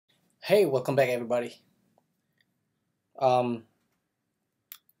Hey, welcome back everybody.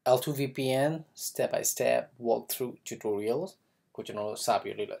 L2VPN step-by-step walkthrough tutorials.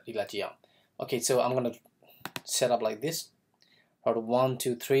 Okay, so I'm gonna set up like this. Router 1,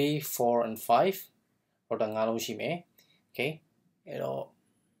 2, 3, 4, and 5. Router 5 လုံးရှိမယ်. Okay, အဲ့တော့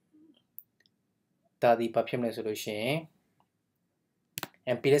ဒါဒီဘာဖြစ်မလဲဆိုလို့ရှိရင်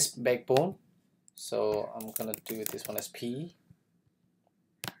MPLS backbone. So I'm gonna do this one as P.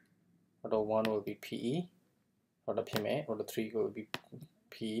 Router 1 will be PE. Router 3 will be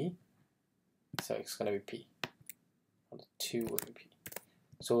PE. So it's gonna be P. Router 2 will be P.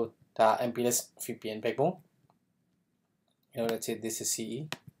 So the MPLS VPN backbone. Let's say this is CE.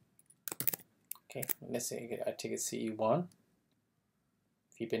 Okay, let's say I take a CE1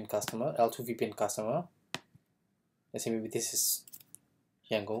 VPN customer, L2 VPN customer. Let's say maybe this is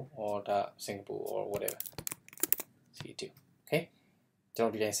Yangon or Singapore or whatever. CE2. Okay,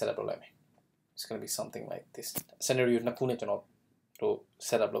 don't do set up problem. It's gonna be something like this. Scenario nakune to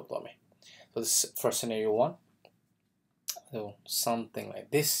set up problem. So this is for scenario 1. So something like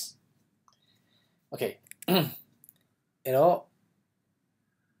this. Okay. Let's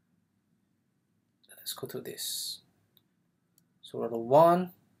go through this. So router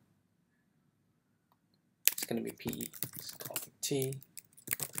 1, it's going to be PE. It's config T,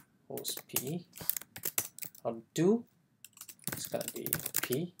 host PE. Router 2, it's going to be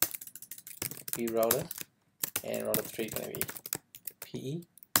P router, and router 3 is going to be PE.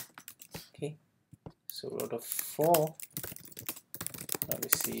 Okay. So router 4, going to be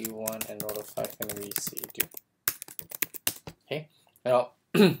CE1, and router 5 going to be CE2. Okay. Now,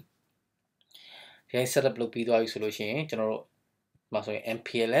 set up look solution, general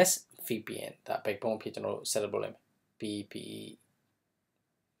MPLS VPN. That backbone general set up PE.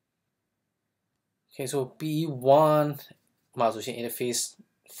 Okay, so PE1 interface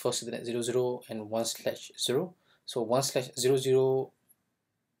first internet 00 and 1/0. So 1/00.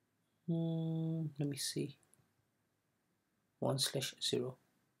 Let me see. 1/0.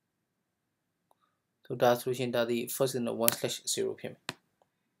 So that solution that the first in the 1/0 pin.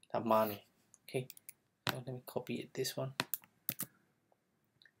 That money. Okay. So let me copy it, this one.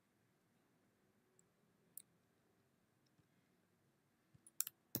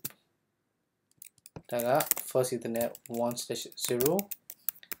 First Ethernet 1/0.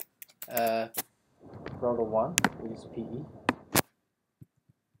 Router 1 is PE.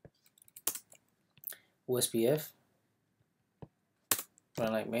 USBF.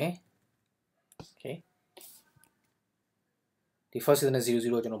 Run like me. Okay. The first Ethernet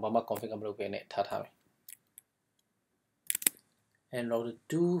 00 config and router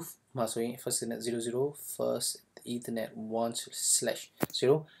 2 first Ethernet 00, first Ethernet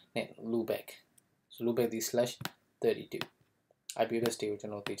 1/0 and loopback. So loopback the /32. IP address table it's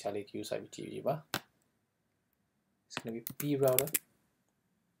gonna be P router.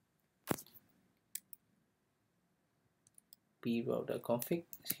 P router config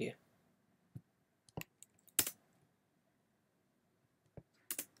is here.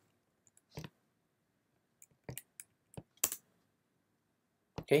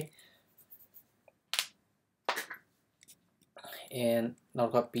 Okay, and now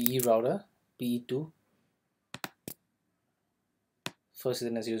I've got PE router, PE2, first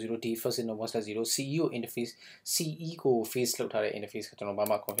in a 00T, first in a 1/0, CE interface, CE ko face load interface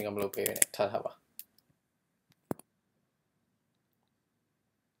config.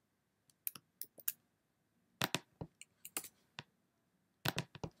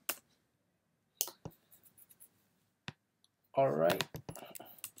 All right.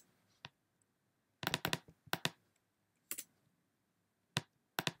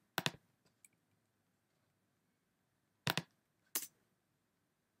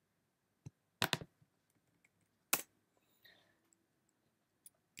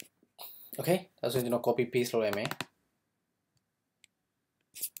 Okay, that's when copy paste load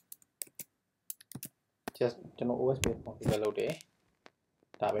just OSPF config load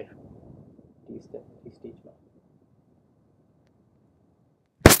this stage now.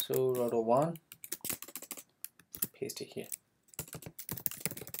 So router 1, paste it here.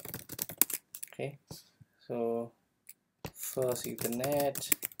 Okay, so first Ethernet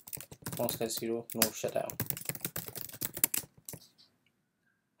 1/0, no shutdown.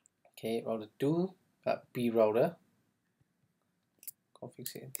 Okay, router 2, got P router,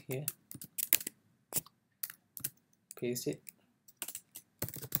 config it here, paste it,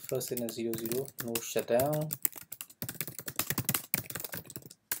 first in a 00, no shutdown,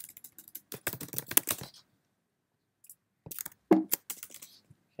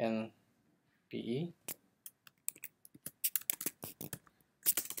 and PE,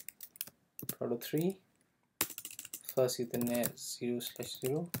 router 3 first Ethernet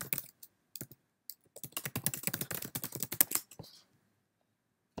 0/0.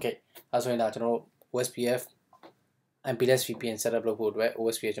 Okay, that's when that OSPF MPLS VPN setup လုပ်ဖို့အတွက်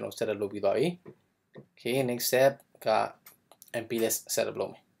OSPF ကျွန်တော် setup လုပ်ပြီးသွားပြီ Okay, next step က MPLS setup လု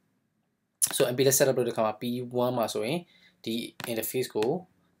ပ်မယ် So MPLS setup လုပ်တဲ့အခါမှာ P1 မှာဆိုရင်ဒီ interface ကို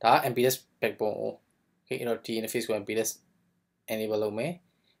ဒါ MPLS backbone ကို Okay အဲ့တော့ဒီ interface ကို MPLS enable လုပ်မယ်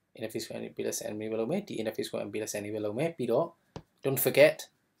interface ကို MPLS enable လုပ်မယ်ဒီ interface ကို MPLS enable လုပ်မယ်ပြီးတော့ don't forget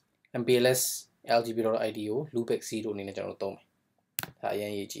MPLS L2VPNကို loopback 0အနေနဲ့ကျွန်တော်တို့သုံးမယ်ဒါအရ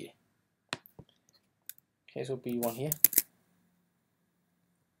င်ရေးကြည့်တယ် Okay, so P1 here.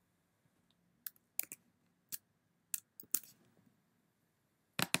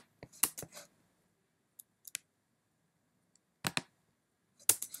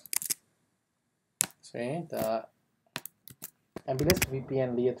 So the MPLS VPN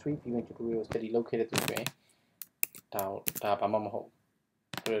layer 3 viewing tutorial study located to the down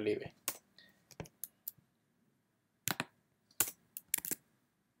really way.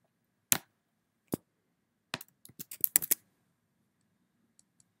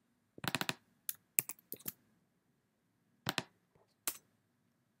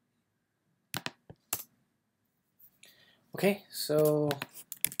 Okay, so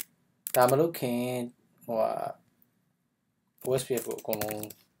Tamalo can OSPF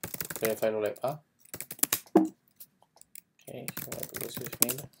will verify like okay, so OSPF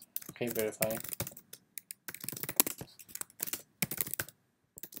name. Okay, verify.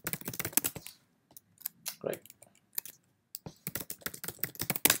 Great.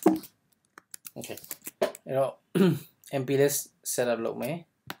 Okay, you know MPLS setup look me.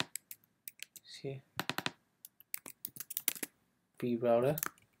 See. P router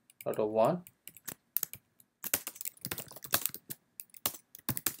 1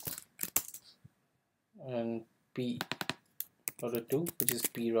 and P router 2 which is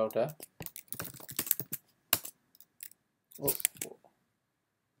P router what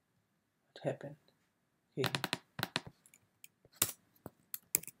happened okay.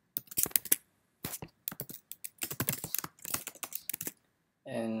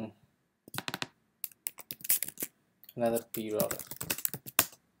 And another P router.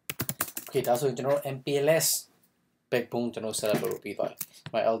 Okay, that's what general MPLS backbone general setup will be like.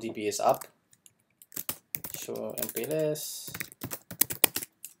 My LDP is up. Show MPLS.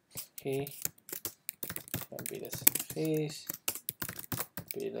 Okay. MPLS face.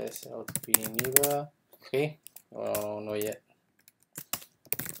 MPLS LDP neighbor. Okay. Oh, no yet.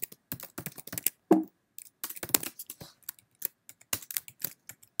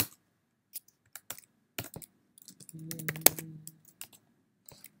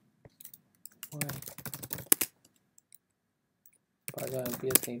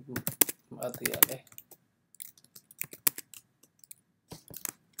 MPLS नहीं आती है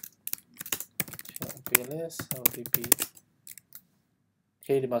MPLS LDP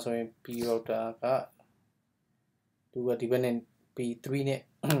okay di masuk P router ka dua dependent P3 နဲ့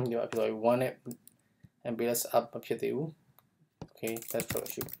ဒီမှာပြော1နဲ့ MPLS up မဖြစ်သေးဘူး okay let's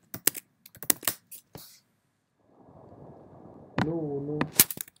troubleshoot no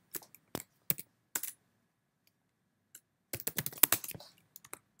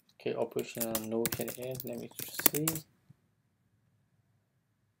okay operational no can add let me see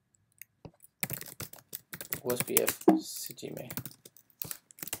OSPF CGMA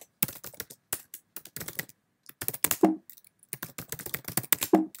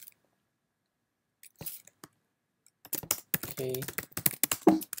okay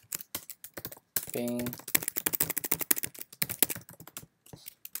ping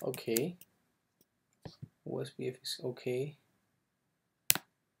okay OSPF is okay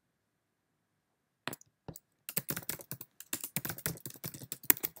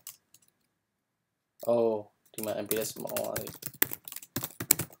oh di mana MPLS mau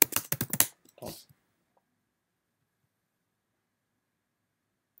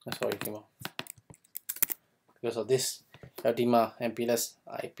sorry Dima because of this Dima MPLS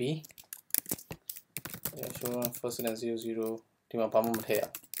IP yeah, so first and 00 Dima pamam here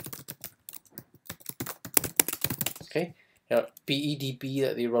okay here PEDP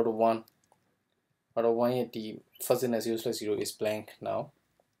that the router 1 the first and 0/0 is blank now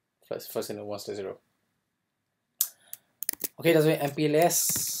first and 1/0 okay that's why MPLS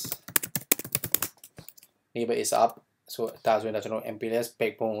neighbor is up so that's when MPLS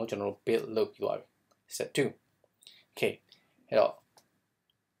backbone general build look you are step 2 okay hello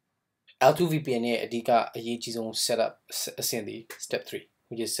L2VPN ရဲ့အဓိကအရေးကြီးဆုံး setup အဆင့်ဒီ step 3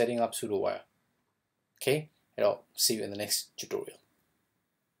 which is setting up pseudo wire okay see you in the next tutorial